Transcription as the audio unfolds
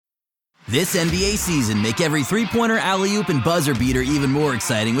This NBA season, make every three-pointer, alley-oop, and buzzer beater even more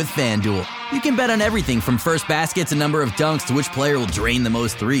exciting with FanDuel. You can bet on everything from first basket to number of dunks to which player will drain the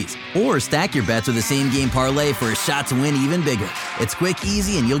most threes. Or stack your bets with a same-game parlay for a shot to win even bigger. It's quick,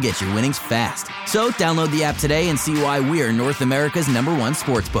 easy, and you'll get your winnings fast. So download the app today and see why we're North America's #1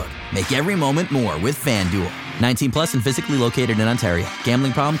 sportsbook. Make every moment more with FanDuel. 19 plus and physically located in Ontario.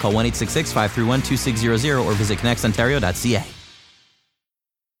 Gambling problem? Call 1-866-531-2600 or visit connectsontario.ca.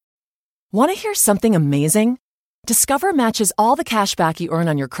 Want to hear something amazing? Discover matches all the cash back you earn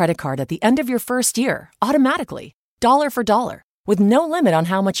on your credit card at the end of your first year, automatically, dollar for dollar, with no limit on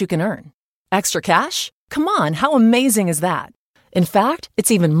how much you can earn. Extra cash? Come on, how amazing is that? In fact,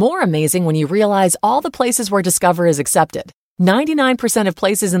 it's even more amazing when you realize all the places where Discover is accepted. 99% of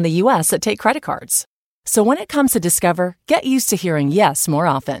places in the U.S. that take credit cards. So when it comes to Discover, get used to hearing yes more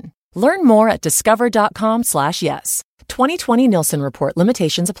often. Learn more at discover.com/yes. 2020 Nielsen Report.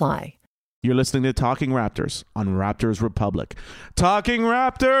 Limitations apply. You're listening to Talking Raptors on Raptors Republic. Talking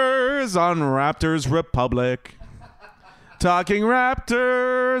Raptors on Raptors Republic. Talking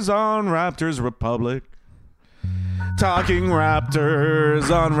Raptors on Raptors Republic. Talking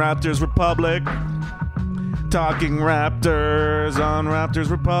Raptors on Raptors Republic. Talking Raptors on Raptors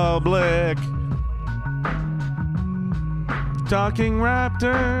Republic. Talking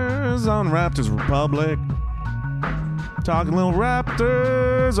Raptors on Raptors Republic. Talking little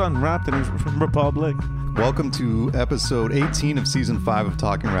Raptors on Raptors Republic. Welcome to episode 18 of season 5 of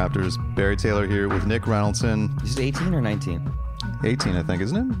Talking Raptors. Barry Taylor here with Nick Reynoldson. Is it 18 or 19? 18, I think,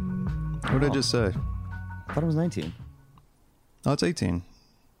 isn't it? What did I just say? I thought it was 19. Oh, it's 18.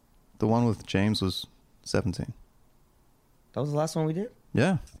 The one with James was 17. That was the last one we did?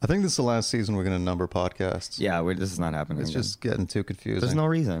 Yeah. I think this is the last season we're going to number podcasts. Yeah, this is not happening. It's just getting too confusing. There's no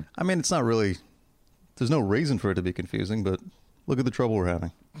reason. I mean, it's not really... There's no reason for it to be confusing, but look at the trouble we're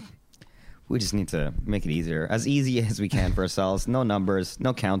having. We just need to make it easier. As easy as we can for ourselves. No numbers,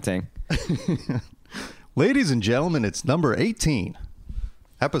 no counting. Ladies and gentlemen, it's number 18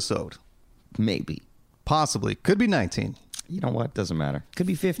 episode. Maybe. Possibly. Could be 19. You know what? Doesn't matter. Could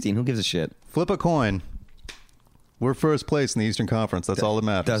be 15. Who gives a shit? Flip a coin. We're first place in the Eastern Conference. That's all that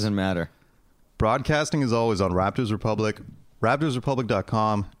matters. Doesn't matter. Broadcasting is always on Raptors Republic.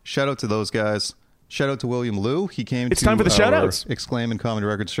 RaptorsRepublic.com. Shout out to those guys. Shout out to William Liu. He came It's to time for the shout-outs. Exclaim and Comedy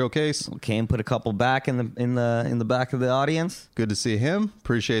Records Showcase. Came, put a couple back in the back of the audience. Good to see him.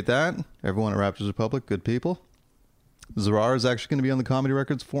 Appreciate that. Everyone at Raptors Republic, good people. Zarar is actually going to be on the Comedy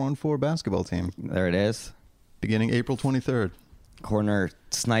Records 4-on-4 basketball team. There it is. Beginning April 23rd. Corner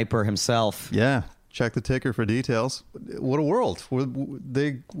sniper himself. Yeah. Check the ticker for details. What a world. We're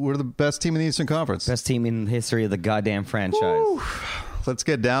the best team in the Eastern Conference. Best team in the history of the goddamn franchise. Woo. Let's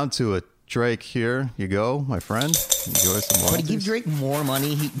get down to it. Drake, here you go, my friend. Enjoy some more. But give Drake more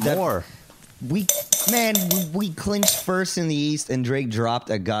money. More. We clinched first in the East, and Drake dropped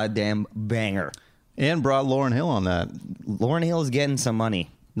a goddamn banger. And brought Lauryn Hill on that. Lauryn Hill is getting some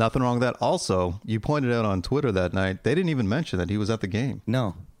money. Nothing wrong with that. Also, you pointed out on Twitter that night, they didn't even mention that he was at the game.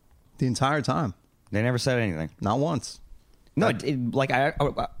 No. The entire time. They never said anything. Not once. No, I didn't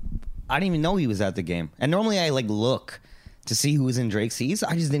even know he was at the game. And normally I look to see who was in Drake's seats.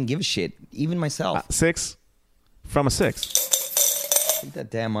 I just didn't give a shit, even myself. 6 from a 6. Take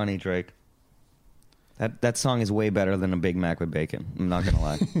that damn money, Drake. That song is way better than a Big Mac with bacon. I'm not gonna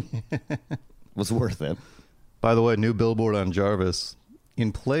lie. Was worth it. By the way, new billboard on Jarvis.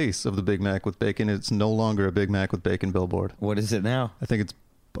 In place of the Big Mac with bacon, it's no longer a Big Mac with bacon billboard. What is it now? I think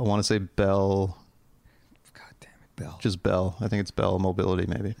I want to say Bell. God damn it, Bell. Just Bell. I think it's Bell Mobility,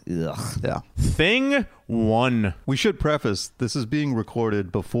 maybe. Ugh. Yeah. Thing 1. We should preface, this is being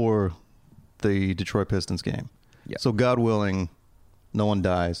recorded before the Detroit Pistons game. Yeah. So God willing, no one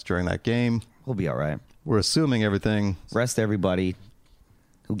dies during that game. We'll be all right. We're assuming everything. Rest everybody.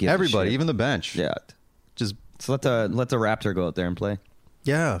 Who gives Everybody, a shit? even the bench. Yeah. Just So let the Raptor go out there and play.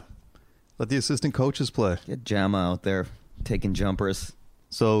 yeah. Let the assistant coaches play. Get Jama out there taking jumpers.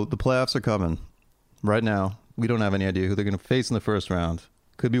 So the playoffs are coming. Right now, we don't have any idea who they're going to face in the first round.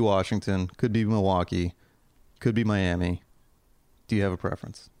 Could be Washington. Could be Milwaukee. Could be Miami. Do you have a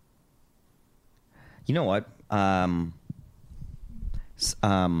preference? You know what? Going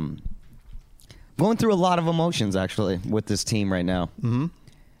through a lot of emotions, actually, with this team right now. Mm-hmm.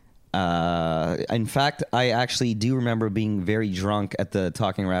 In fact, I actually do remember being very drunk at the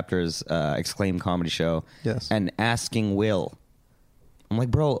Talking Raptors Exclaim comedy show. Yes. And asking Will, I'm like,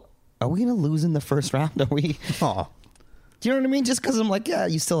 bro, are we going to lose in the first round? Are we? Aw. Do you know what I mean? Just because I'm like, yeah,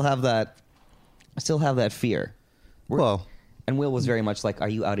 you still have that. I still have that fear. Well, And Will was very much like, are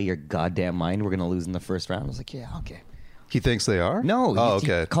you out of your goddamn mind? We're going to lose in the first round. I was like, yeah, okay. He thinks they are? No. Oh, he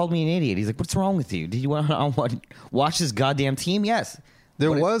okay. called me an idiot. He's like, what's wrong with you? Did you want to watch this goddamn team? Yes.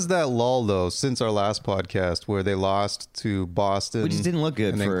 There was that lull, though, since our last podcast where they lost to Boston. Which didn't look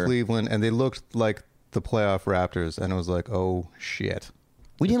good and then Cleveland, and they looked like the playoff Raptors, and it was like, oh, shit.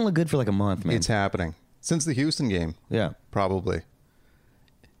 We didn't look good for like a month, man. It's happening. Since the Houston game. Yeah. Probably.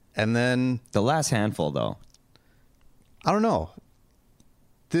 And then... The last handful, though. I don't know.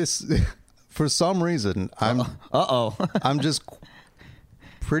 This... For some reason, I'm just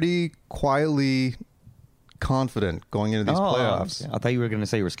pretty quietly confident going into these playoffs. I thought you were going to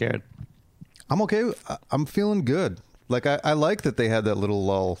say you were scared. I'm okay. I'm feeling good. Like, I like that they had that little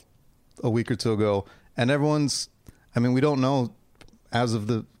lull a week or two ago. And everyone's... I mean, we don't know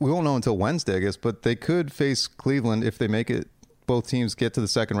we won't know until Wednesday, I guess, but they could face Cleveland if they make it, both teams get to the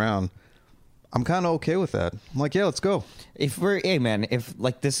second round. I'm kind of okay with that. I'm like, yeah, let's go. If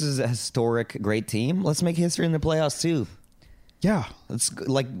like this is a historic great team, let's make history in the playoffs too. Yeah. Let's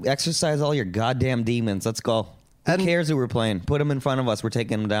like exercise all your goddamn demons. Let's go. Who cares who we're playing? Put them in front of us. We're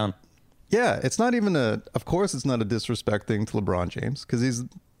taking them down. Yeah, it's not even of course it's not a disrespect thing to LeBron James because he's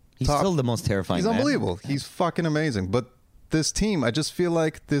still the most terrifying. He's man. unbelievable. He's fucking amazing. But this team, I just feel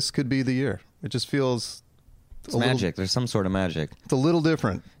like this could be the year. It just feels... It's magic. There's some sort of magic. It's a little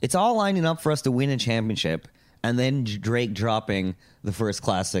different. It's all lining up for us to win a championship, and then Drake dropping the first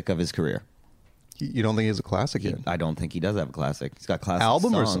classic of his career. You don't think he has a classic yet? I don't think he does have a classic. He's got classic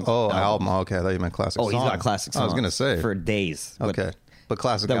album songs. album. Okay, I thought you meant classic. Oh, song. he's got classic songs. I was gonna say for days. Okay, but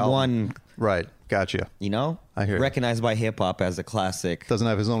classic the album. one, right? Gotcha. You know, I hear recognized by hip hop as a classic. Doesn't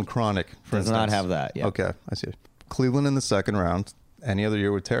have his own chronic. Does not have that. Yeah. Okay, I see. Cleveland in the second round. Any other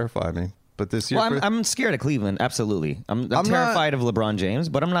year would terrify me. But this year... Well, I'm scared of Cleveland, absolutely. I'm terrified of LeBron James,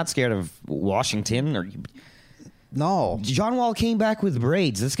 but I'm not scared of Washington. Or No. John Wall came back with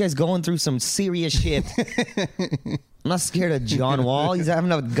braids. This guy's going through some serious shit. I'm not scared of John Wall. He's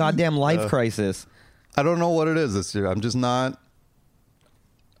having a goddamn life crisis. I don't know what it is this year. I'm just not...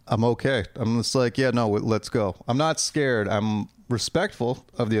 I'm okay. I'm just like, yeah, no, let's go. I'm not scared. I'm respectful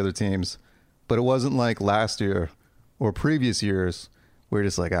of the other teams, but it wasn't like last year or previous years where you're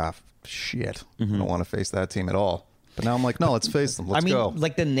just like, shit, I don't want to face that team at all. But now I'm like, no, let's face them. Let's go.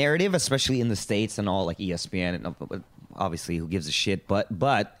 Like the narrative, especially in the States and all, like ESPN, and obviously who gives a shit, but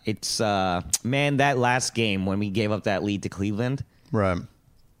it's, man, that last game when we gave up that lead to Cleveland. Right.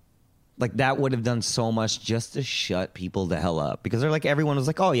 Like that would have done so much just to shut people the hell up. Because they're like, everyone was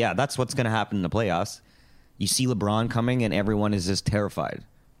like, oh yeah, that's what's going to happen in the playoffs. You see LeBron coming and everyone is just terrified.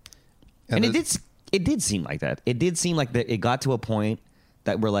 And it did seem like that. It did seem like that it got to a point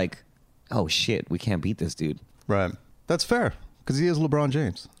that we're like, oh shit, we can't beat this dude. Right. That's fair because he is LeBron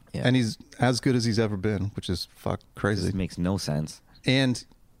James. Yeah. And he's as good as he's ever been, which is crazy. It makes no sense. And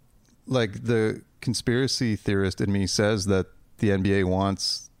like the conspiracy theorist in me says that the NBA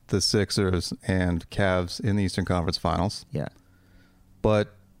wants the Sixers and Cavs in the Eastern Conference Finals. Yeah.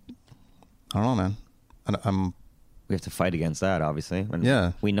 But I don't know, man. We have to fight against that, obviously. And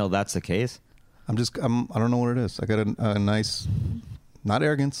yeah. We know that's the case. I don't know what it is. I got a nice, not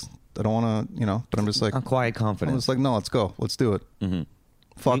arrogance. I don't want to, but I'm just like... A quiet confidence. I'm just like, no, let's go. Let's do it. Mm-hmm.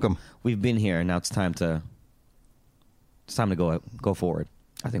 Fuck them. We've been here, and now it's time to go forward.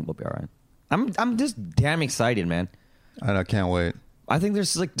 I think we'll be all right. I'm just damn excited, man. I can't wait. I think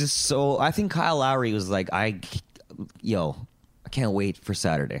there's like just so... I think Kyle Lowry was like, I can't wait for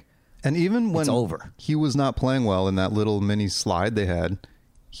Saturday. And even when it's over. He was not playing well in that little mini slide they had,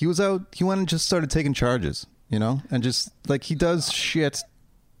 he was out, he went and just started taking charges, and just like he does shit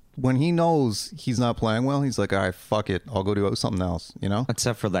when he knows he's not playing well. He's like, all right, fuck it. I'll go do something else,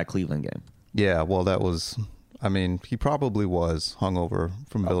 Except for that Cleveland game. Yeah, well, that was, he probably was hungover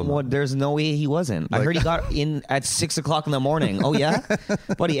from Villanova. Well, there's no way he wasn't. I heard he got in at 6 o'clock in the morning. Oh, yeah?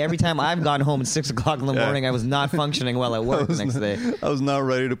 Buddy, every time I've gone home at 6 o'clock in the morning, I was not functioning well at work the next day. I was not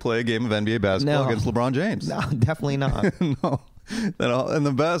ready to play a game of NBA basketball against LeBron James. No, definitely not. No. And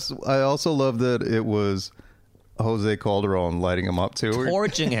the best, I also love that it was Jose Calderon lighting him up too.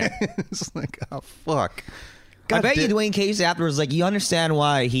 Torching him. It's like, oh, fuck. I bet you Dwayne Casey afterwards like, you understand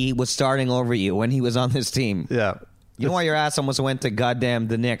why he was starting over you when he was on this team. Yeah. You know why your ass almost went to goddamn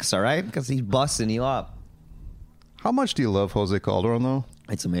the Knicks, all right? Because he's busting you up. How much do you love Jose Calderon, though?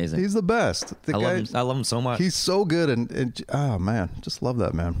 It's amazing. He's the best. I love him so much. He's so good, and oh, man, just love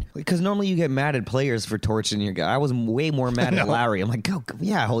that, man. Because normally you get mad at players for torching your guy. I was way more mad at Lowry. I'm like, go,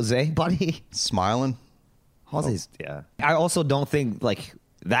 yeah, Jose, buddy. Smiling. Jose's, yeah. I also don't think, like,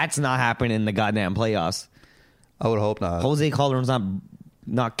 that's not happening in the goddamn playoffs. I would hope not. Jose Calderon's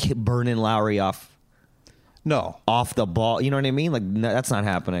not burning Lowry off. No. Off the ball. You know what I mean? Like, no, that's not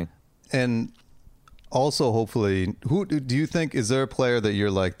happening. And Also, hopefully, who do you think, is there a player that you're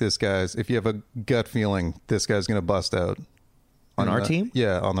like, this guy's, if you have a gut feeling, this guy's going to bust out? On our team?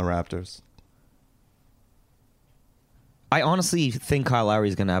 Yeah, on the Raptors. I honestly think Kyle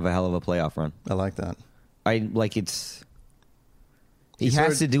Lowry's going to have a hell of a playoff run. I like that. He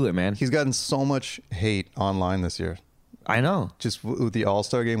has to do it, man. He's gotten so much hate online this year. I know. Just with the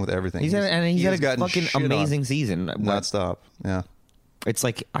All-Star game, with everything. He's had a fucking amazing season. Not stop. Yeah. It's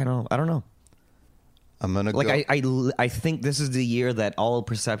like, I don't know. I'm going to go. I think this is the year that all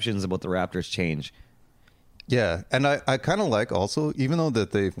perceptions about the Raptors change. Yeah. And I kind of like also, even though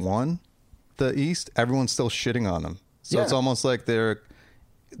that they've won the East, everyone's still shitting on them. So it's almost like it's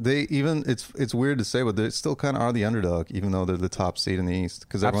weird to say, but they still kind of are the underdog, even though they're the top seed in the East,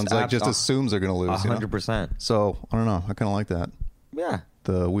 because everyone's like just assumes they're going to lose. 100%. So I don't know. I kind of like that. Yeah.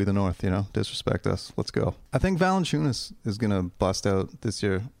 We the North, disrespect us. Let's go. I think Valanciunas is going to bust out this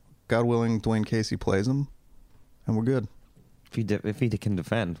year. God willing, Dwayne Casey plays him, and we're good. If he can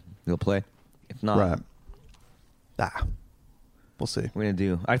defend, he'll play. If not, right. We'll see. We're gonna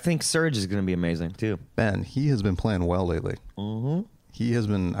do. I think Serge is gonna be amazing too. Ben, he has been playing well lately. Mm-hmm. He has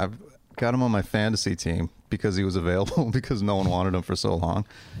been. I've got him on my fantasy team because he was available because no one wanted him for so long.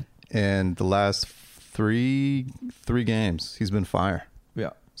 And the last three games, he's been fire. Yeah.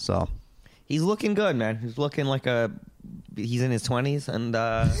 So he's looking good, man. He's looking like he's in his 20s, and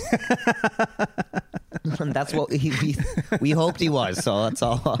and that's what we hoped he was. So that's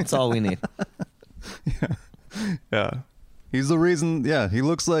all we need. Yeah. He's the reason. Yeah, he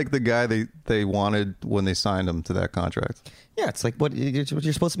looks like the guy they wanted when they signed him to that contract. Yeah, it's like what you're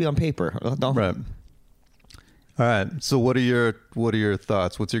supposed to be on paper. Don't. Right. All right. So what are your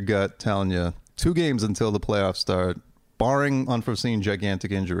thoughts? What's your gut telling you? 2 games until the playoffs start, barring unforeseen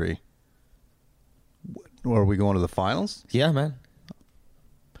gigantic injury. Or are we going to the finals? Yeah, man.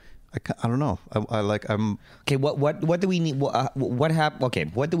 I don't know. I'm okay. What do we need? What happened? Okay,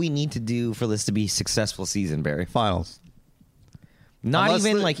 what do we need to do for this to be a successful season, Barry? Finals. Not unless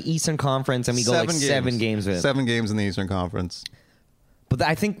even like Eastern Conference, and we go like 7 games in. 7 games in the Eastern Conference. But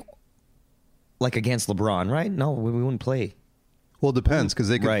I think, like against LeBron, right? No, we wouldn't play. Well, it depends because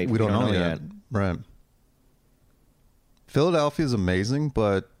they could. Right, we don't know yet. Right. Philadelphia is amazing,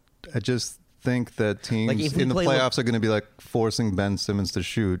 but I just think that teams in the playoffs are going to be like forcing Ben Simmons to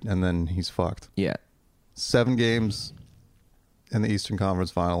shoot, and then he's fucked. Yeah. 7 games in the Eastern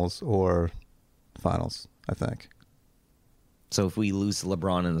Conference Finals or Finals, I think. So if we lose to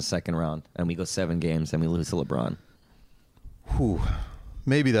LeBron in the second round and we go 7 games and we lose to LeBron,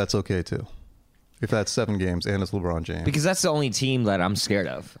 maybe that's okay too. If that's 7 games and it's LeBron James, because that's the only team that I'm scared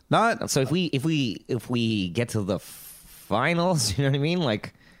of. So if we get to the finals, you know what I mean?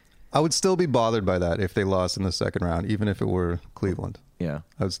 Like, I would still be bothered by that if they lost in the second round, even if it were Cleveland. Yeah,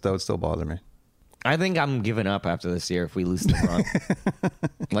 that would still bother me. I think I'm giving up after this year if we lose to LeBron.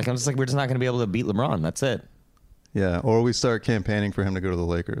 Like, I'm just like, we're just not going to be able to beat LeBron. That's it. Yeah, or we start campaigning for him to go to the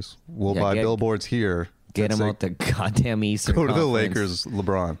Lakers. We'll buy billboards here. Get him out the goddamn Eastern Conference. Go to the Lakers,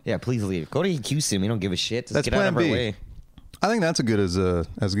 LeBron. Yeah, please leave. Go to Houston. We don't give a shit. Just that's get out of our B. way. I think that's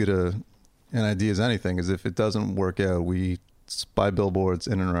as good an idea as anything. Is if it doesn't work out, we buy billboards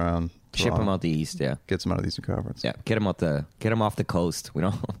in and around. Ship him out the East. Yeah, gets him out of the Eastern Conference. Yeah, get him off the coast. We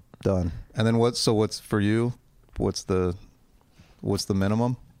don't. Done. And then what's for you? What's the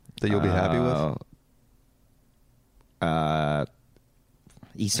minimum that you'll be happy with?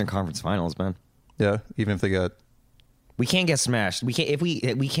 Eastern Conference Finals, man. Yeah, even if they got, we can't get smashed. We can't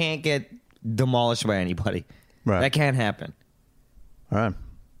we can't get demolished by anybody. Right, that can't happen. All right,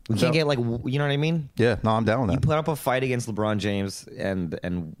 we can't get like, you know what I mean? Yeah, no, I'm down with that. You put up a fight against LeBron James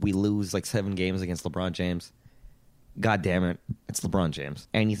and we lose like 7 games against LeBron James. God damn it, it's LeBron James.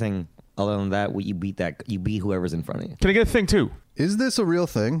 Anything other than that, you beat whoever's in front of you. Can I get a thing too? Is this a real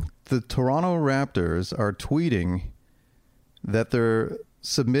thing? The Toronto Raptors are tweeting that they're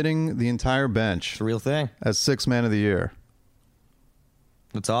submitting the entire bench. It's a real thing. As 6th man of the year.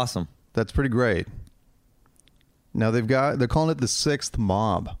 That's awesome. That's pretty great. Now they're calling it the 6th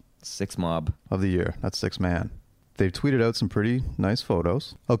mob. 6th mob of the year. That's 6 man. They've tweeted out some pretty nice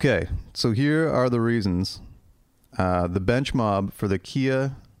photos. Okay, so here are the reasons. The bench mob for the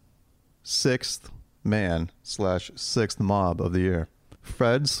Kia 6th man / 6th mob of the year.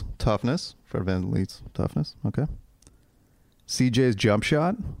 Fred's toughness. Fred VanVleet's toughness. Okay. CJ's jump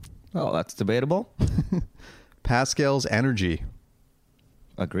shot. Oh, that's debatable. Pascal's energy.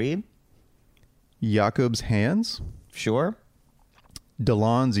 Agreed. Jakob's hands. Sure.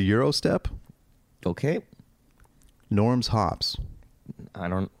 DeLon's Euro step. Okay. Norm's hops.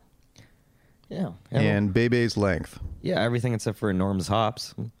 Yeah. And Bebe's length. Yeah, everything except for Norm's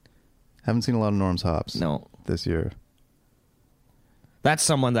hops. Haven't seen a lot of Norm's hops. No. This year. That's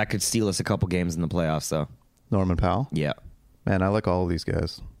someone that could steal us a couple games in the playoffs, though. Norman Powell? Yeah. Man, I like all of these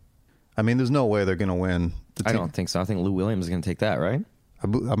guys. I mean, there's no way they're going to win. I don't think so. I think Lou Williams is going to take that, right?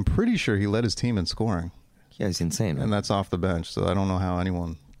 I'm pretty sure he led his team in scoring. Yeah, he's insane. And that's off the bench, so I don't know how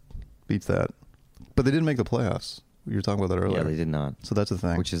anyone beats that. But they didn't make the playoffs. You were talking about that earlier. Yeah, they did not. So that's the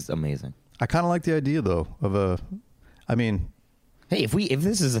thing. Which is amazing. I kind of like the idea, though, of a... I mean... Hey, if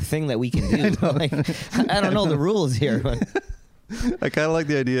this is a thing that we can do, I don't know the rules here, but... I kind of like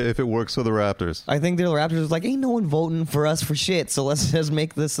the idea if it works for the Raptors. I think the Raptors was like, ain't no one voting for us for shit, so let's just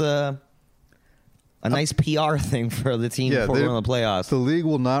make this a nice PR thing for the team before we win the playoffs. The league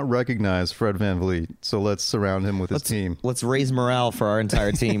will not recognize Fred VanVleet, so let's surround him with his team. Let's raise morale for our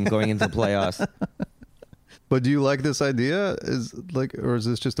entire team going into the playoffs. But do you like this idea? Or is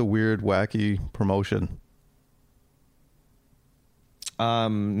this just a weird, wacky promotion?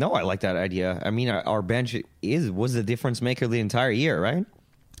 No, I like that idea. I mean, our bench was the difference maker the entire year, right?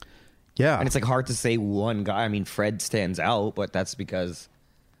 Yeah. And it's like hard to say one guy. I mean, Fred stands out, but that's because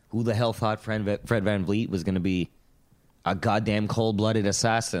who the hell thought Fred VanVleet was going to be a goddamn cold-blooded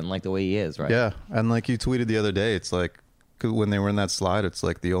assassin like the way he is, right? Yeah, and like you tweeted the other day, it's like 'cause when they were in that slide, it's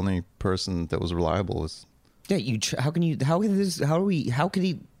like the only person that was reliable was. Yeah, how could he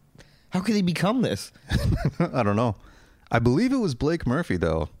become this? I don't know. I believe it was Blake Murphy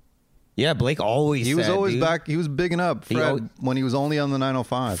though. Yeah, Blake always. He was always back. He was bigging up Fred when he was only on the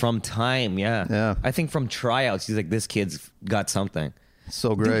 905 from time. Yeah, yeah. I think from tryouts, he's like, this kid's got something.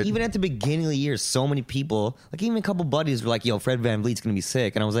 So great. Dude, even at the beginning of the year, so many people, like even a couple buddies, were like, "Yo, Fred VanVleet's gonna be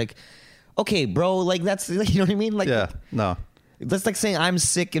sick," and I was like, "Okay, bro, like that's you know what I mean?" Like, yeah, no. That's like saying I'm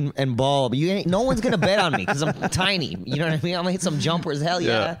sick and bald, but no one's gonna bet on me because I'm tiny. You know what I mean? I'm gonna hit some jumpers. Hell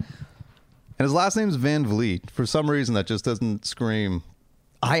yeah. And his last name is Van Vliet. For some reason, that just doesn't scream.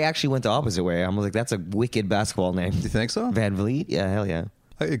 I actually went the opposite way. I'm like, that's a wicked basketball name. Do you think so? Van Vliet? Yeah, hell yeah.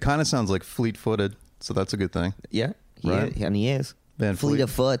 It kind of sounds like fleet-footed, so that's a good thing. Yeah, right? And he is. Van Fleet of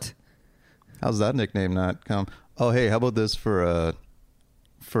foot. How's that nickname not come? Oh, hey, how about this for a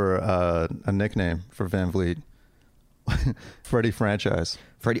nickname for Van Vliet? Freddie Franchise.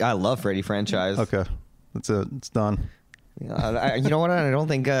 Freddie, I love Freddie Franchise. Okay, that's it. It's done. You know what? I don't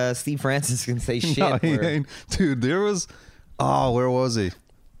think Steve Francis can say shit. No, he ain't. Dude, there was... Oh, where was he?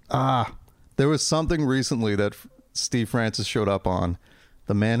 There was something recently that Steve Francis showed up on.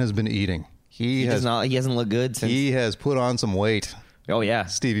 The man has been eating. He hasn't looked good since... He has put on some weight. Oh, yeah.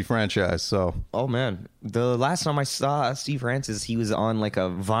 Stevie Franchise, so... Oh, man. The last time I saw Steve Francis, he was on like a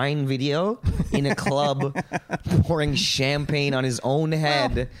Vine video in a club pouring champagne on his own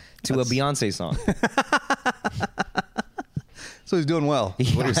head to a Beyonce song. So he's doing well.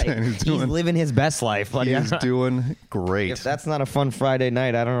 Is what you're saying. He's living his best life. Buddy. He's doing great. If that's not a fun Friday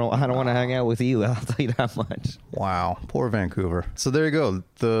night, I don't know. I don't want to hang out with you. I'll tell you that much. Wow. Poor Vancouver. So there you go.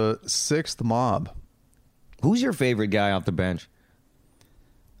 The sixth mob. Who's your favorite guy off the bench?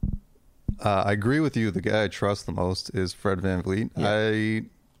 I agree with you. The guy I trust the most is Fred VanVleet. Yeah.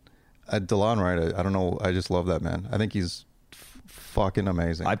 DeLon Wright, I don't know. I just love that man. I think he's fucking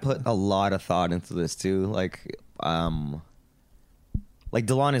amazing. I put a lot of thought into this too. Like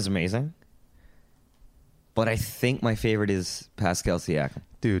DeLon is amazing, but I think my favorite is Pascal Siakam.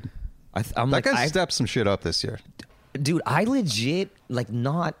 Dude, that guy stepped some shit up this year. Dude, I legit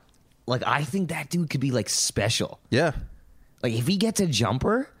I think that dude could be like special. Yeah, like if he gets a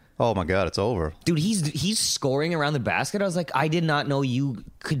jumper. Oh my God, it's over. Dude, he's scoring around the basket. I was like, I did not know you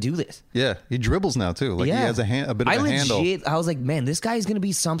could do this. Yeah, he dribbles now too. Like he has a bit of a handle. I was like, man, this guy's gonna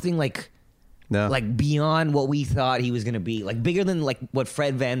be something like beyond what we thought he was gonna be. Like bigger than like what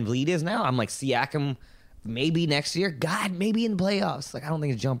Fred VanVleet is now. I'm like Siakam, maybe next year. God, maybe in the playoffs. Like I don't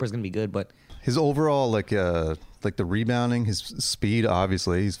think his jumper is gonna be good, but his overall like the rebounding, his speed.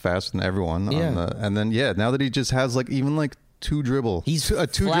 Obviously, he's faster than everyone. Yeah. And then now that he just has like even like two dribble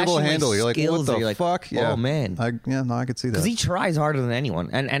handle. You're like, what the fuck? Oh man. I could see that. Because he tries harder than anyone,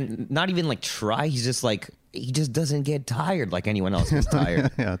 and not even like try. He's just like he just doesn't get tired like anyone else gets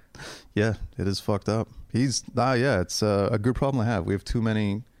tired. yeah, it is fucked up. It's a good problem to have. We have too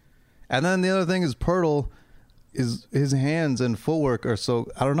many. And then the other thing is Pirtle is his hands and footwork are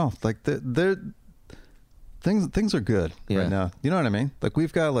so I don't know like they're things are good right now. You know what I mean? Like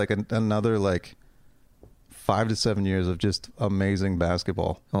we've got like another like 5 to 7 years of just amazing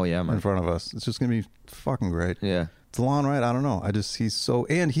basketball. Oh yeah, man. In front of us. It's just gonna be fucking great. Yeah. DeLon Wright, I don't know.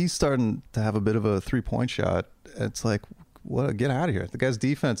 He's starting to have a bit of a 3-point shot. It's like, what? Get out of here. The guy's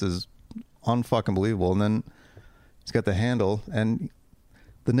defense is unfucking believable. And then he's got the handle and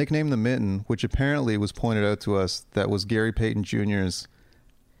the nickname the Mitten, which apparently was pointed out to us, that was Gary Payton Jr.'s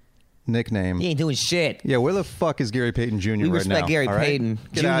nickname. He ain't doing shit. Yeah, where the fuck is Gary Payton Jr. We right now? respect Gary all right? Payton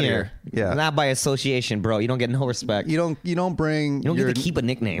Get Jr. out of here. Yeah. Not by association, bro. You don't get no respect. You don't bring. You don't get to keep a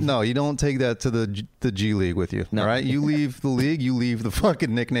nickname. No, you don't take that to the G League with you. No. All right, you leave the league. You leave the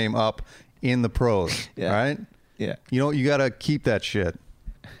fucking nickname up in the pros. Yeah. All right. Yeah. You gotta keep that shit.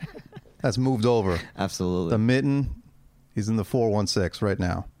 That's moved over. Absolutely. The mitten is in the 416 right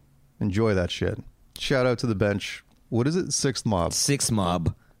now. Enjoy that shit. Shout out to the bench. What is it? Sixth mob. Six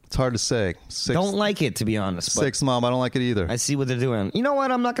mob. It's hard to say. Don't like it, to be honest. But Sixth mob. I don't like it either. I see what they're doing. You know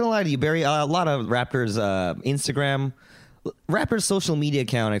what? I'm not going to lie to you, Barry. A lot of Raptors Raptors social media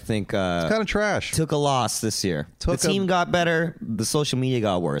account, I think, It's kind of trash. took a loss this year. The team got better. The social media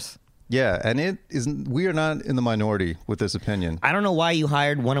got worse. Yeah, and it isn't. We are not in the minority with this opinion. I don't know why you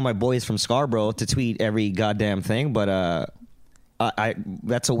hired one of my boys from Scarborough to tweet every goddamn thing, but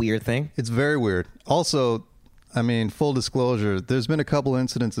that's a weird thing. It's very weird. Also, I mean, full disclosure, there's been a couple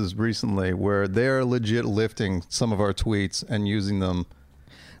incidences recently where they're legit lifting some of our tweets and using them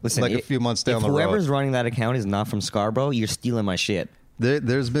Listen, like a few months down the road. If whoever's running that account is not from Scarborough, you're stealing my shit.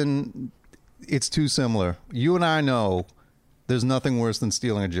 It's too similar. You and I know there's nothing worse than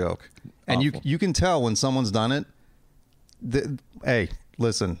stealing a joke. And you can tell when someone's done it. Hey,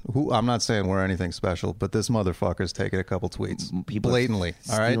 listen, I'm not saying we're anything special, but this motherfucker's taking a couple tweets. People blatantly.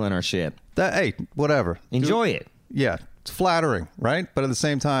 All right? stealing our shit. Hey, whatever. Enjoy it. Yeah, it's flattering, right? But at the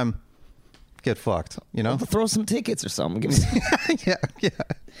same time, get fucked, you know? Throw some tickets or something. Give me Yeah,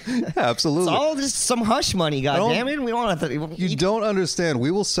 absolutely. It's all just some hush money, goddammit. We don't have to. You don't understand.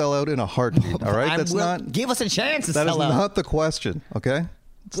 We will sell out in a heartbeat, all right? Give us a chance to that sell is out. not the question, okay?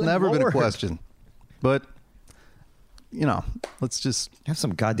 It's Good never been a Lord. question. But, let's just Have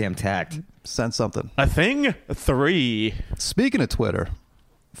some goddamn tact. send something. A thing? 3. Speaking of Twitter,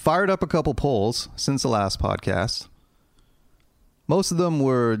 fired up a couple polls since the last podcast. Most of them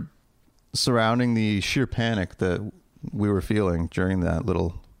were surrounding the sheer panic that we were feeling during that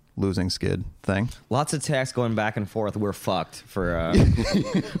little losing skid thing. Lots of texts going back and forth. We're fucked for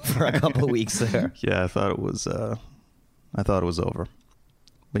for a couple of weeks there. Yeah, I thought it was over.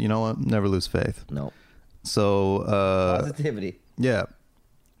 But you know what? Never lose faith. No. So, Positivity. yeah.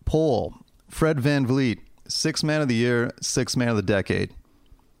 Poll. Fred VanVleet, 6th man of the year, 6th man of the decade.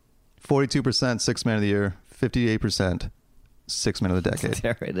 42% 6th man of the year, 58% 6th man of the decade.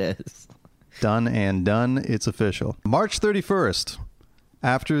 There it is. Done and done. It's official. March 31st,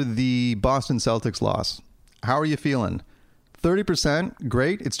 after the Boston Celtics loss, how are you feeling? 30%,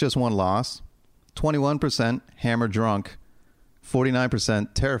 great, it's just one loss. 21%, hammer drunk.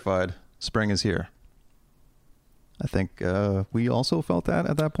 49%, terrified, spring is here. I think we also felt that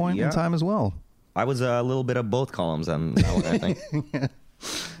at that point in time as well. I was a little bit of both columns on that one, I think.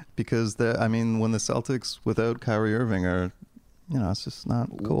 Because, when the Celtics without Kyrie Irving are, it's just not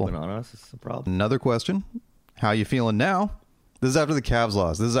cool. Moving on us, it's a problem. Another question. How you feeling now? This is after the Cavs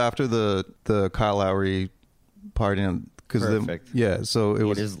loss. This is after the Kyle Lowry party. Perfect. So it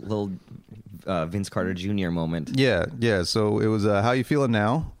was his little Vince Carter Jr. moment. Yeah. So it was how you feeling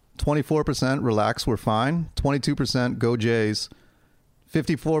now? 24% relax, we're fine. 22% go Jays.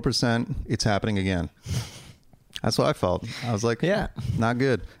 54% it's happening again. That's what I felt. I was like, Yeah. not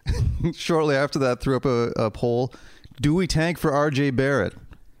good. Shortly after that, threw up a poll. Do we tank for RJ Barrett?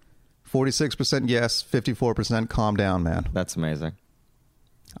 46% yes, 54% calm down, man. That's amazing.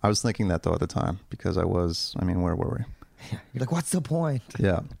 I was thinking that, though, at the time, because where were we? You're like, what's the point?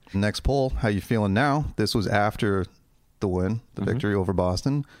 Yeah. Next poll, how you feeling now? This was after the win, the victory over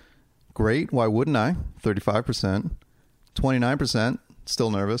Boston. Great, why wouldn't I? 35%. 29%, still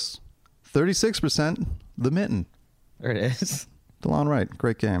nervous. 36%, the mitten. There it is. DeLon Wright,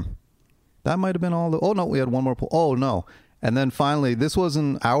 great game. That might have been all the... Oh, no, we had one more poll. Oh, no. And then finally, this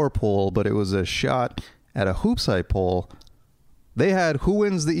wasn't our poll, but it was a shot at a Hoop Site poll. They had who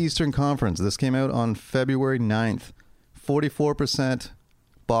wins the Eastern Conference. This came out on February 9th. 44%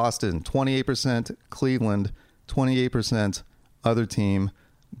 Boston, 28% Cleveland, 28% other team.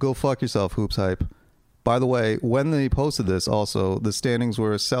 Go fuck yourself, Hoops Hype. By the way, when they posted this also, the standings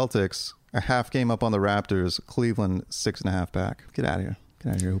were Celtics, a half game up on the Raptors, Cleveland 6.5 back. Get out of here. Get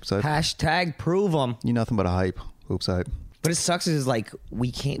out of here, Hoops Hype. Hashtag prove them. You nothing but a hype, Hoops Hype. But it sucks is like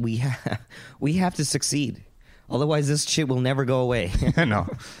we have to succeed. Otherwise this shit will never go away. I know.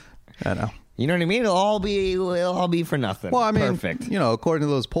 You know what I mean? It'll all be for nothing. Well, I mean, perfect. According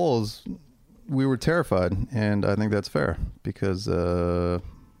to those polls, we were terrified, and I think that's fair because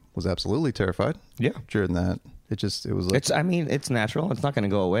was absolutely terrified. Yeah. During that, it was like it's natural. It's not going to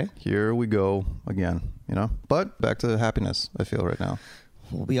go away. Here we go again, But back to happiness, I feel right now.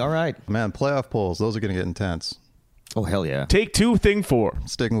 We'll be all right. Man, playoff polls, those are going to get intense. Oh, hell yeah. Take 2, thing 4.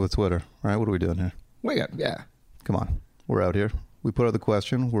 Sticking with Twitter. All right, what are we doing here? Yeah. Come on. We're out here. We put out the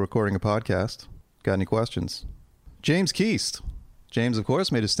question. We're recording a podcast. Got any questions? James Keast. James, of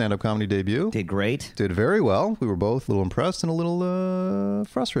course, made his stand-up comedy debut. Did great. Did very well. We were both a little impressed and a little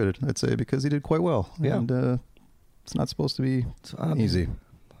frustrated, I'd say, because he did quite well. Yeah. And it's not supposed to be easy.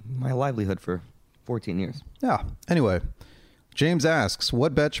 My livelihood for 14 years. Yeah. Anyway, James asks,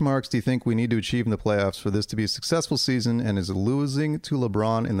 what benchmarks do you think we need to achieve in the playoffs for this to be a successful season, and is losing to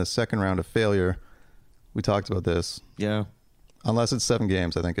LeBron in the second round a failure? We talked about this. Yeah. Unless it's 7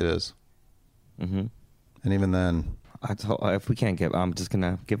 games, I think it is. Mm-hmm. And even then... if we can't I'm just going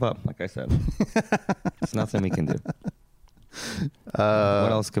to give up, like I said. There's nothing we can do.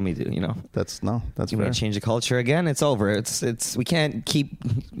 What else can we do, you know? That's you fair. want to change the culture again? It's over. It's we can't keep...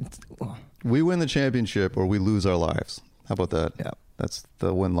 We win the championship or we lose our lives. How about that? Yeah. That's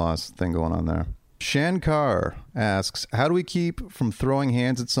the win-loss thing going on there. Shankar asks, how do we keep from throwing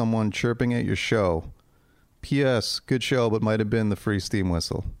hands at someone chirping at your show? P.S. Good show, but might have been the free steam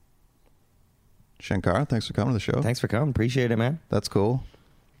whistle. Shankar, thanks for coming to the show. Thanks for coming. Appreciate it, man. That's cool.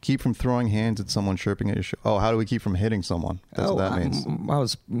 Keep from throwing hands at someone chirping at your show. Oh, how do we keep from hitting someone? That's what that means.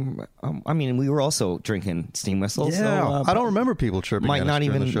 I mean, we were also drinking steam whistles. Yeah. So, I don't remember people chirping might at not us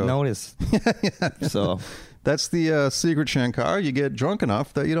during even the show. notice. So that's the secret, Shankar. You get drunk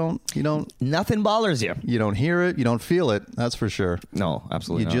enough that you don't nothing bothers you. You don't hear it. You don't feel it. That's for sure. No,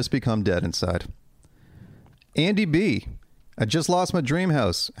 absolutely You not. just become dead inside. Andy B. I just lost my dream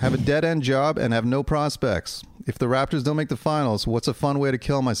house, have a dead-end job, and have no prospects. If the Raptors don't make the finals, what's a fun way to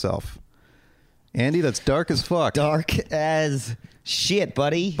kill myself? Andy, that's dark as fuck. Dark as shit,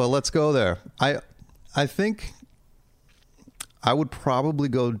 buddy. But let's go there. I think I would probably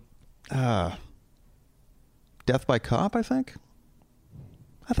go death by cop, I think.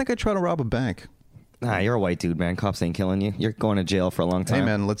 I think I'd try to rob a bank. Nah, you're a white dude, man. Cops ain't killing you. You're going to jail for a long time. Hey,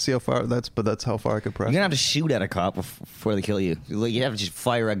 man, let's see how far that's how far I could press. You're gonna have to shoot at a cop before they kill you. You have to just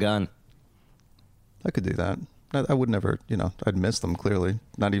fire a gun. I could do that. I would never, I'd miss them, clearly.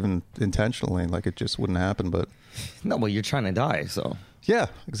 Not even intentionally. Like, it just wouldn't happen, but... No, well, you're trying to die, so... Yeah,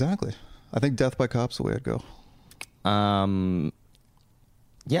 exactly. I think death by cop's the way I'd go.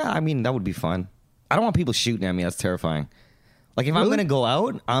 Yeah, I mean, that would be fun. I don't want people shooting at me. That's terrifying. Like, if I'm going to go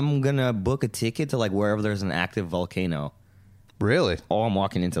out, I'm going to book a ticket to, like, wherever there's an active volcano. Really? Oh, I'm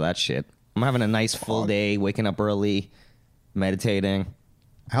walking into that shit. I'm having a nice full day, waking up early, meditating.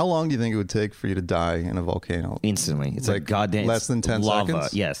 How long do you think it would take for you to die in a volcano? Instantly. It's like a goddamn... less than 10 lava.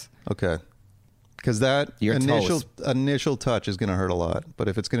 seconds? Yes. Okay. Because that Your initial touch is going to hurt a lot. But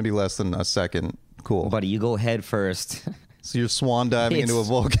if it's going to be less than a second, cool. Buddy, you go head first. So you're swan diving into a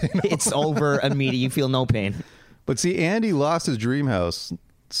volcano. It's over immediately. You feel no pain. But see, Andy lost his dream house.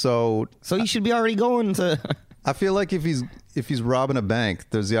 So you should be already going to... I feel like if he's robbing a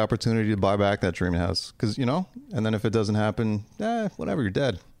bank, there's the opportunity to buy back that dream house. Because, and then if it doesn't happen, whatever, you're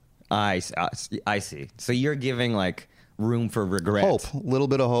dead. I see. So you're giving, like, room for regret. Hope. A little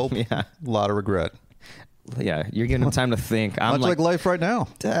bit of hope. Yeah. A lot of regret. Yeah, you're giving them time to think. I'm Much like life right now.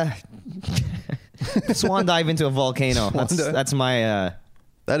 Swan dive into a volcano. That's my...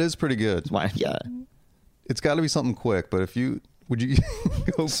 That is pretty good. Yeah. It's got to be something quick, but would you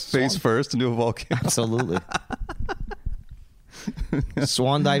go face first into a volcano? Absolutely.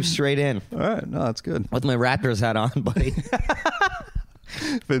 Swan dive straight in. All right, no, that's good. With my Raptors hat on, buddy.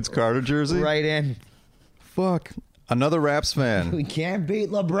 Vince Carter jersey? Right in. Fuck. Another Raps fan. We can't beat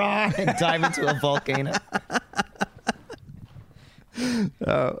LeBron and dive into a volcano.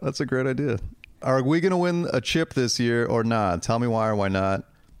 That's a great idea. Are we going to win a chip this year or not? Tell me why or why not.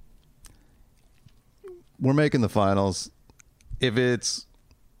 We're making the finals. If it's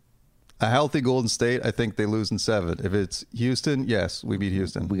a healthy Golden State, I think they lose in 7. If it's Houston, yes, we beat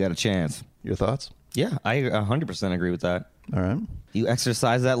Houston. We got a chance. Your thoughts? Yeah, I 100% agree with that. All right. You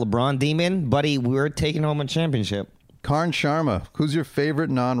exercise that LeBron demon, buddy, we're taking home a championship. Karn Sharma, who's your favorite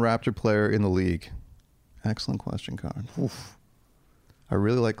non-Raptor player in the league? Excellent question, Karn. Oof. I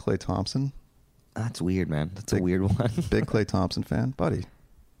really like Klay Thompson. That's weird, man. That's a weird one. Big Klay Thompson fan. Buddy,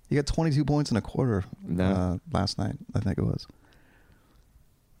 he got 22 points in a quarter last night, I think it was.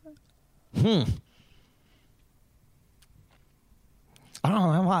 I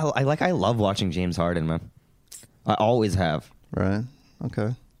don't know. I love watching James Harden, man. I always have. Right.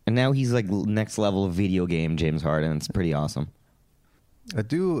 Okay. And now he's like next level of video game James Harden. It's pretty awesome. I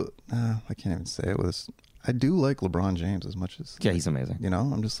do. I can't even say it with this. I do like LeBron James as much as. Yeah, he's amazing.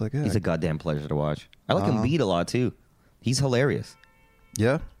 I'm just like, yeah. He's a goddamn pleasure to watch. I like him beat a lot too. He's hilarious.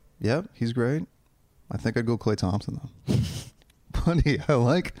 Yeah. Yeah. He's great. I think I'd go Klay Thompson though. Buddy,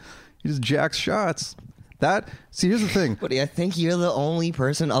 he just jacks shots. Here's the thing. But I think you're the only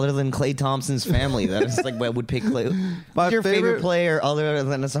person other than Klay Thompson's family that is like would pick Klay. My Who's your favorite favorite player other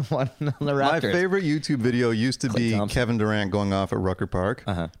than someone on the Raptors? My favorite YouTube video used to Klay be Thompson. Kevin Durant going off at Rucker Park.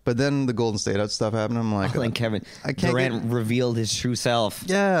 But then the Golden State stuff happened. I'm like, Then Kevin I can't Durant revealed his true self.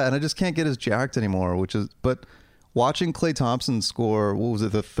 yeah, and I just can't get as jacked anymore. But watching Klay Thompson score, what was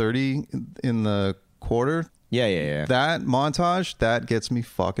it, the 30 in the quarter? Yeah. That montage, that gets me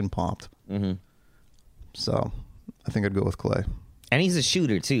fucking pumped. Mm-hmm. So I think I'd go with Klay. And he's a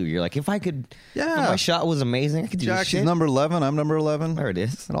shooter too. You're like, if my shot was amazing, I could do this Jack's shit. number 11. I'm number 11. There it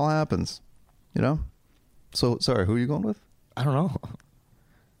is. It all happens, you know. So sorry, who are you going with? I don't know.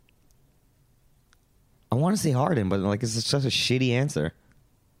 I want to say Harden, but like it's such a shitty answer.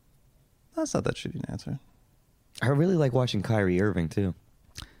 That's not that shitty an answer. I really like watching Kyrie Irving too.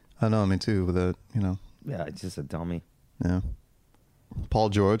 I know, me too. With that, you know. Yeah, it's just a dummy. Yeah. Paul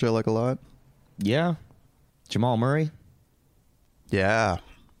George, I like a lot. Yeah. Jamal Murray. Yeah.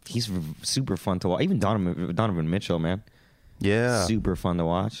 He's super fun to watch. Even Donovan Mitchell, man. Yeah. Super fun to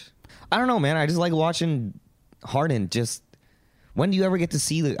watch. I don't know, man. I just like watching Harden. Just when do you ever get to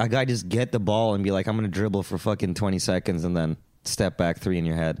see a guy just get the ball and be like, I'm going to dribble for fucking 20 seconds and then step back 3 in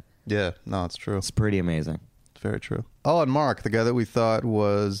your head? Yeah. No, it's true. It's pretty amazing. It's very true. Oh, and Mark, the guy that we thought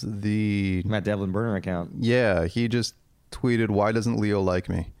was the Matt Devlin burner account. Yeah, he just tweeted, "Why doesn't Leo like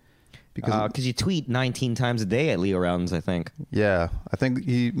me?" Because you tweet 19 times a day at Leo Rounds, I think. Yeah, I think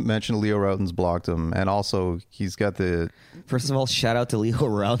he mentioned Leo Routens blocked him, and also he's got the. First of all, shout out to Leo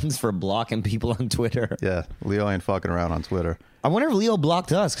Rounds for blocking people on Twitter. Yeah, Leo ain't fucking around on Twitter. I wonder if Leo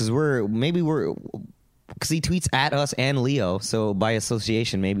blocked us because because he tweets at us and Leo, so by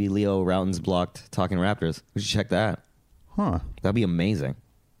association, maybe Leo Rounds blocked Talking Raptors. We should check that. Huh? That'd be amazing.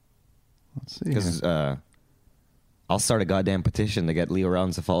 Let's see. Because I'll start a goddamn petition to get Leo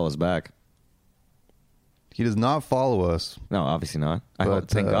Rounds to follow us back. He does not follow us. No, obviously not. But,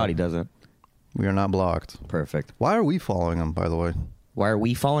 Thank God he doesn't. We are not blocked. Perfect. Why are we following him, by the way? Why are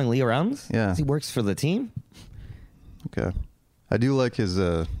we following Leo Rounds? Yeah. 'Cause he works for the team. Okay. I do like his.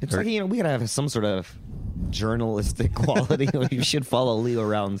 It's like, we gotta have some sort of journalistic quality. You should follow Leo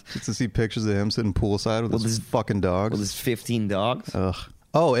Rounds Just to see pictures of him sitting poolside with his fucking dogs. with his 15 dogs. Ugh.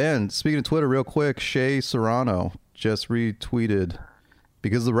 Oh, and speaking of Twitter, real quick, Shea Serrano just retweeted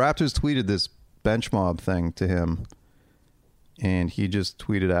because the Raptors tweeted this bench mob thing to him, and he just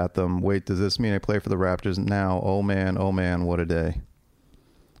tweeted at them, "Wait, does this mean I play for the Raptors now? Oh man, what a day."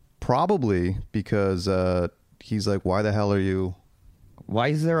 Probably because he's like, "Why the hell are you?" Why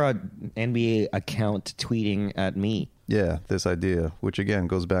is there an NBA account tweeting at me? Yeah, this idea, which again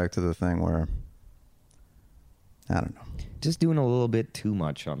goes back to the thing where I don't know. Just doing a little bit too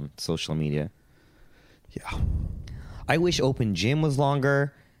much on social media. Yeah. I wish Open Gym was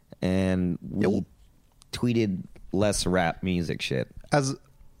longer and we tweeted less rap music shit. As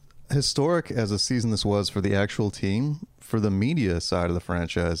historic as a season this was for the actual team, for the media side of the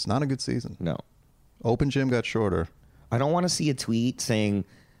franchise, not a good season. No. Open Gym got shorter. I don't want to see a tweet saying,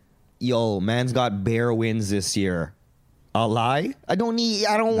 "Yo, man's got bare wins this year." A lie? I don't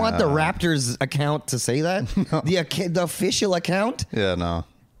want the Raptors account to say that. No. The official account? Yeah, no.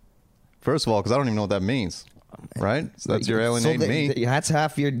 First of all, because I don't even know what that means. Right? So that's your alienating me. That's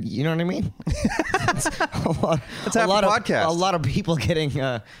half your, you know what I mean? That's half the podcast. A lot of people getting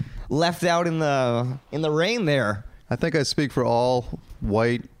left out in the rain there. I think I speak for all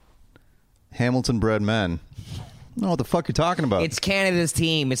white Hamilton-bred men. I don't know what the fuck you're talking about. It's Canada's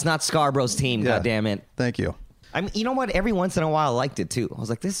team. It's not Scarborough's team, Yeah. goddammit. Thank you. I mean, you know what? Every once in a while, I liked it too. I was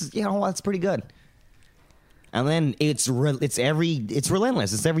like, "This is, that's pretty good." And then it's relentless.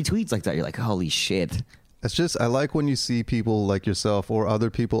 It's every tweet's like that. You're like, "Holy shit!" It's just I like when you see people like yourself or other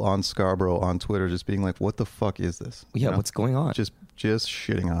people on Scarborough on Twitter just being like, "What the fuck is this?" Yeah, what's going on? Just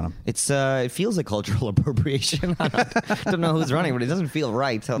shitting on them. It's it feels like cultural appropriation. I don't know who's running, but it doesn't feel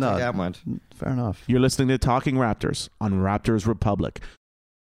right. I'll tell you that much. Fair enough. You're listening to Talking Raptors on Raptors Republic.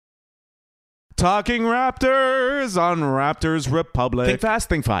 Talking Raptors on Raptors Republic. Think fast,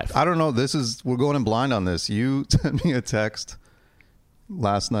 think five. I don't know. We're going in blind on this. You sent me a text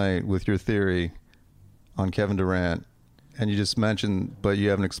last night with your theory on Kevin Durant, and you just mentioned, but you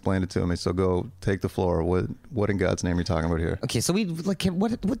haven't explained it to me. So go take the floor. What in God's name are you talking about here? Okay, so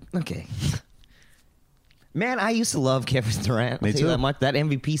what? Okay, man, I used to love Kevin Durant. Me too. That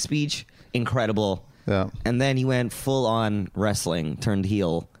MVP speech, incredible. Yeah. And then he went full on wrestling, turned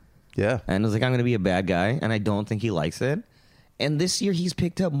heel. Yeah. And was like, I'm going to be a bad guy, and I don't think he likes it. And this year, he's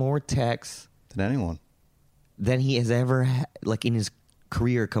picked up more texts Than anyone. than he has ever in his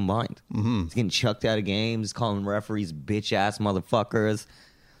career combined. Mm-hmm. He's getting chucked out of games, calling referees bitch ass motherfuckers.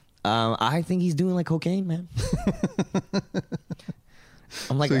 I think he's doing like cocaine, man.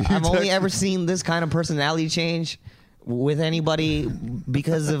 I'm like, So you I've only text- ever seen this kind of personality change with anybody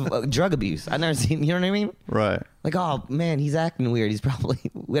because of drug abuse. I've never seen, you know what I mean? Right. Like, oh man, he's acting weird. He's probably,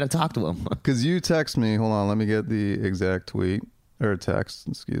 we gotta talk to him. Because you text me. Hold on. Let me get the exact tweet or text.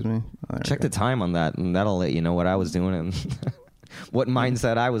 Excuse me. There you Check go. the time on that, and that'll let you know what I was doing and what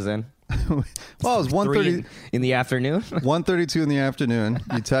mindset I was in. Well, it was 3 1:30. in the afternoon. 1:32 in the afternoon.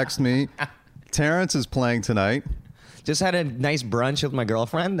 You text me. Terrence is playing tonight. Just had a nice brunch with my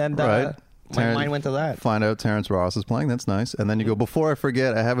girlfriend, and Right. my mind went to that. Find out Terrence Ross is playing. That's nice. And then you go, before I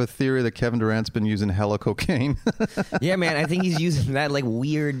forget, I have a theory that Kevin Durant's been using hella cocaine. Yeah, man, I think he's using that like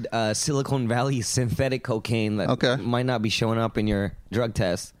weird Silicon Valley synthetic cocaine that Okay. might not be showing up in your drug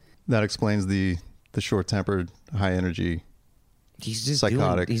test. That explains the short-tempered, high-energy. He's just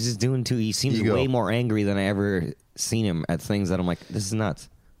Psychotic. He's just doing too. He seems Ego. way more angry than I ever seen him at things that I'm like, this is nuts.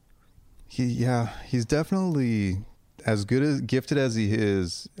 He's definitely gifted as he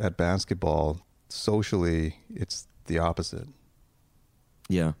is at basketball. Socially, it's the opposite.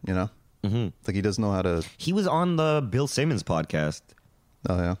 Yeah, You know, hmm it's like he doesn't know how to. he was on the Bill Simmons podcast,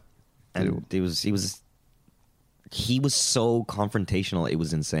 Oh yeah, and he was so confrontational. It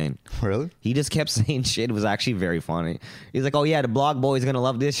was insane. really? He just kept saying shit. It was actually very funny. He's like, "Oh yeah, the blog boys gonna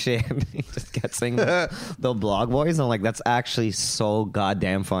love this shit." He just kept saying the blog boys. I'm like, that's actually so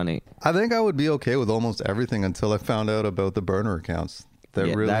goddamn funny. I think I would be okay with almost everything until I found out about the burner accounts. That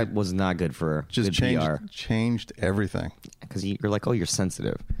Yeah, really that was not good for just good PR. changed everything. Because you're like, oh, you're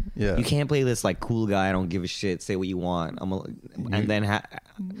sensitive. Yeah. You can't play this like cool guy. I don't give a shit. Say what you want. And then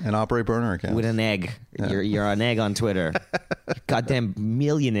And operate burner accounts. with an egg. Yeah. You're an egg on Twitter. Goddamn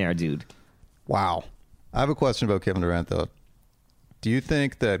millionaire, dude. Wow. I have a question about Kevin Durant though. Do you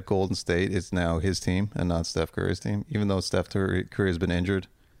think that Golden State is now his team and not Steph Curry's team? Even though Steph Curry has been injured,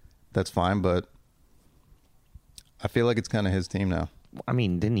 that's fine. But I feel like it's kind of his team now. I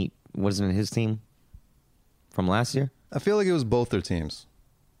mean, wasn't it his team from last year? I feel like it was both their teams.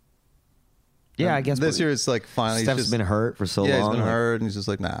 Yeah, I guess this year it's like finally Steph's he's just, been hurt for so yeah, long. he's been like- hurt, and he's just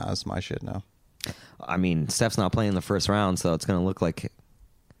like, nah, that's my shit now. I mean, Steph's not playing the first round, so it's gonna look like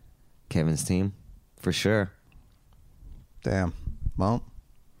Kevin's team for sure. Damn. Well,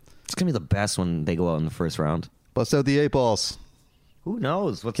 It's gonna be the best when they go out in the first round. bust out the 8 balls. Who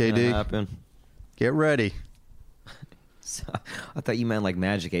knows what's KD. gonna happen? Get ready. I thought you meant like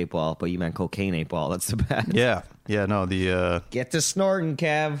Magic 8 Ball, but you meant Cocaine 8 Ball. That's the best. Yeah. Yeah. No. The Get to snorting,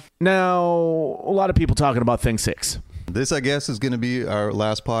 Kev. Now, a lot of people talking about Thing 6. this, I guess, is going to be our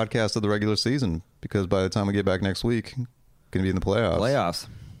last podcast of the regular season because by the time we get back next week, going to be in the playoffs. Playoffs.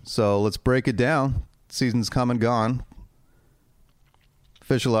 So let's break it down. Season's come and gone.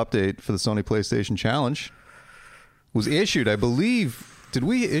 Official update for the Sony PlayStation Challenge was issued, I believe. Did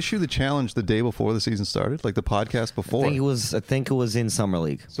we issue the challenge the day before the season started, like the podcast before? I think it was in Summer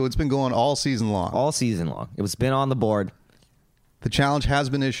League. So it's been going all season long. All season long. It was been on the board. The challenge has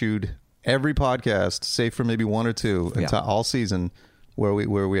been issued every podcast, save for maybe one or two, Yeah. until all season. Where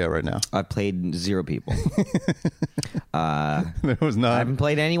are we at right now? I played 0 people. There was I not. haven't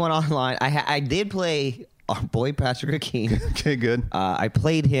played anyone online. I did play our boy Patrick Akeem. Okay, good. I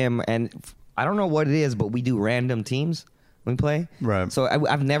played him, and I don't know what it is, but we do random teams when we play. Right. So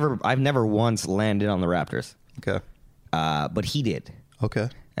I've never once landed on the Raptors, Okay. but he did, Okay.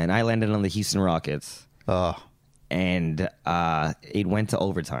 and I landed on the Houston Rockets, and it went to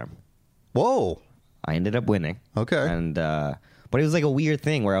overtime. Whoa. I ended up winning. Okay. And but it was like a weird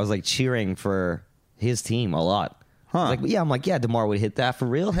thing where I was like cheering for his team a lot. Huh. I'm like, yeah, DeMar would hit that for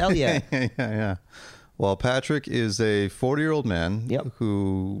real. Hell yeah. Yeah. Well, Patrick is a 40-year-old man Yep.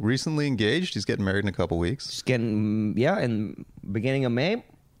 who recently engaged. He's getting married in a couple weeks. Just getting in beginning of May.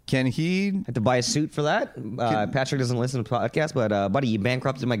 Can he? Had to buy a suit for that. Patrick doesn't listen to podcasts, but buddy, you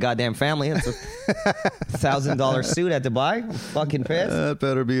bankrupted my goddamn family. It's a $1,000 suit I had to buy. I'm fucking pissed. That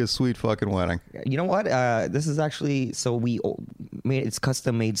better be a sweet fucking wedding. You know what? This is actually we made it's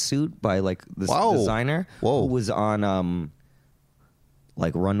custom made suit by like this Wow. designer Whoa. who was on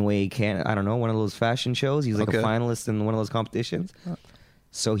like Runway I don't know, one of those fashion shows. He's like Okay. a finalist in one of those competitions.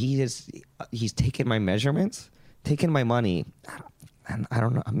 So he's taken my measurements, taken my money, and I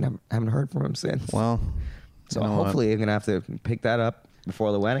don't know. I haven't heard from him since. Well, So you know what? hopefully I'm gonna have to pick that up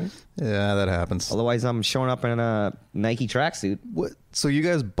before the wedding. Yeah, that happens. Otherwise, I'm showing up in a Nike tracksuit. What? So you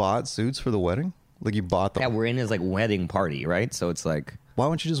guys bought suits for the wedding? Like you bought them? Yeah, we're in his like wedding party, right? So it's like Why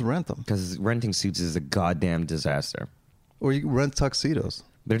wouldn't you just rent them? because renting suits is a goddamn disaster. Or you rent tuxedos?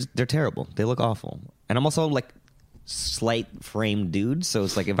 They're terrible. They look awful. And I'm also like slight frame dude, so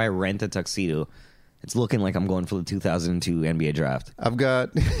it's like if I rent a tuxedo, It's looking like I'm going for the 2002 NBA draft. I've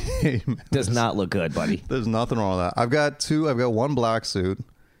got... Does not look good, buddy. There's nothing wrong with that. I've got one black suit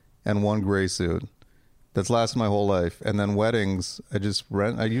and one gray suit. That's lasted my whole life. And then weddings, I just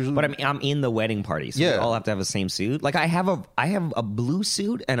rent. I usually... But I'm in the wedding party, so we all have to have the same suit. Like, I have a blue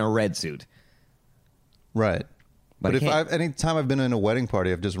suit and a red suit. Right. But if can't- any time I've been in a wedding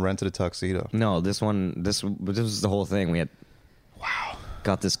party, I've just rented a tuxedo. No, this was the whole thing. We had... Wow.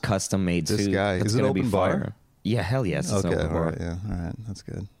 Got this custom-made This suit. guy. That's Is it gonna open be bar? fire. Yeah, hell yes. It's Okay, an open all bar. right, yeah. All right, that's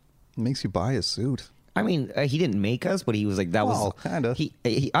good. It makes you buy a suit. I mean, he didn't make us, but he was like, that was... Well, kinda.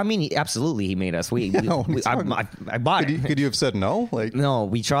 Absolutely, he made us. I bought it. Could you have said no? Like, No,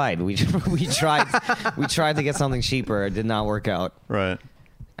 we tried. We tried. We tried to get something cheaper. It did not work out. right.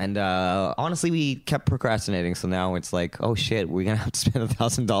 And honestly, we kept procrastinating. So now it's like, oh shit, we're gonna have to spend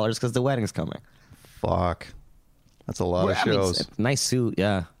 $1,000 because the wedding's coming. Fuck. That's a lot of I mean, shows. it's a nice suit,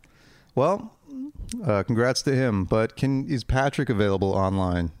 yeah. Well, congrats to him. But is Patrick available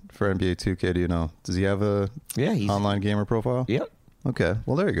online for NBA 2K? Do you know? Does he have a He's online gamer profile? Yep. Okay.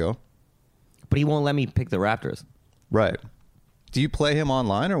 Well, there you go. But he won't let me pick the Raptors. Right. Do you play him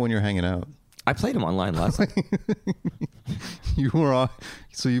online or when you're hanging out? I played him online last night. You were on.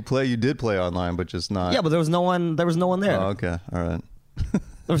 So you did play online, but just not. Yeah, but there was no one there. Oh, okay. All right.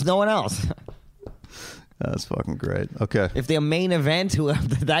 There was no one else. That's fucking great. Okay. If the main event,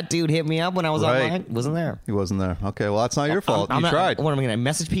 that dude hit me up when I was Right. online, wasn't there. He wasn't there. Okay. Well, that's not your fault. You tried. What am I going to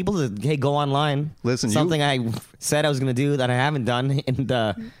message people to, hey, go online? Listen, something I said I was going to do that I haven't done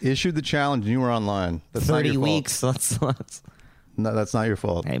in Issued the challenge and you were online. That's not 30 your fault. weeks. No, that's not your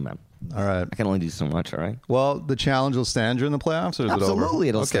fault. Hey, man. All right. I can only do so much, all right? Well, the challenge will stand during the playoffs, or is Absolutely,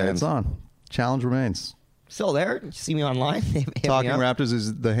 it over? it'll stand. Okay, it's on. Challenge remains. Still there? You see me online? Hit me Talking up. Raptors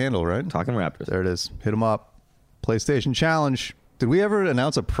is the handle, right? Talking Raptors. There it is. Hit them up. PlayStation Challenge. Did we ever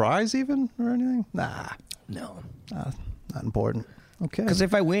announce a prize even or anything? Nah. No. Not important. Okay. Because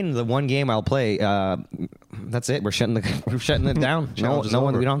if I win the one game I'll play, that's it. We're shutting it down. Challenge is no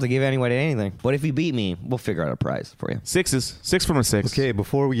one. over. We don't have to give anybody anything. But if you beat me, we'll figure out a prize for you. 6 from a 6. Okay,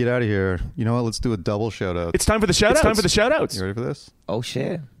 before we get out of here, you know what? Let's do a double shout out. It's time for the shout-outs. You ready for this? Oh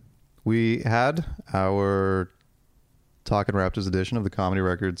shit! We had our Talking Raptors edition of the Comedy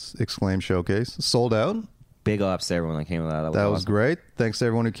Records Exclaim Showcase. Sold out. Big ups to everyone that came to that. That was awesome. great. Thanks to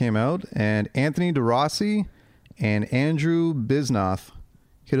everyone who came out. And Anthony DeRossi and Andrew Bisnoth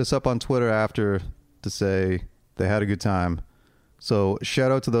hit us up on Twitter after to say they had a good time. So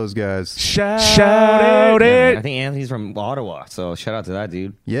shout out to those guys. Shout out Yeah, it. I think Anthony's from Ottawa, so shout out to that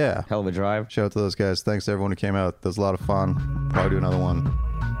dude. Yeah. Hell of a drive. Shout out to those guys. Thanks to everyone who came out. That was a lot of fun. Probably do another one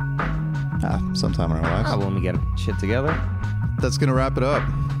sometime in our lives. When we get shit together. That's going to wrap it up.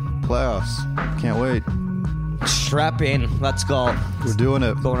 Playoffs. Can't wait. Strap in. Let's go. We're doing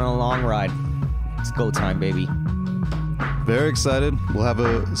it. Going on a long ride. It's go time, baby. Very excited. We'll have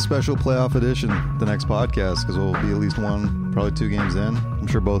a special playoff edition the next podcast because we'll be at least one, probably 2 games in. I'm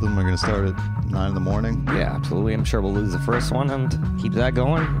sure both of them are going to start at 9 in the morning. Yeah, absolutely. I'm sure we'll lose the first one and keep that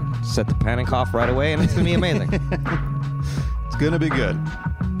going. Set the panic off right away, and it's going to be amazing. It's going to be good.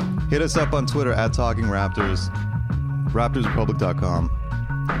 Hit us up on Twitter at Talking Raptors,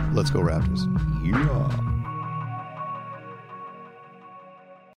 RaptorsRepublic.com. Let's go Raptors. Yeah.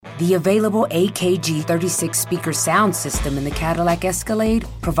 The available AKG 36 speaker sound system in the Cadillac Escalade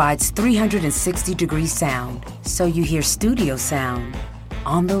provides 360-degree sound, so you hear studio sound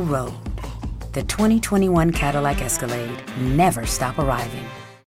on the road. The 2021 Cadillac Escalade. Never stop arriving.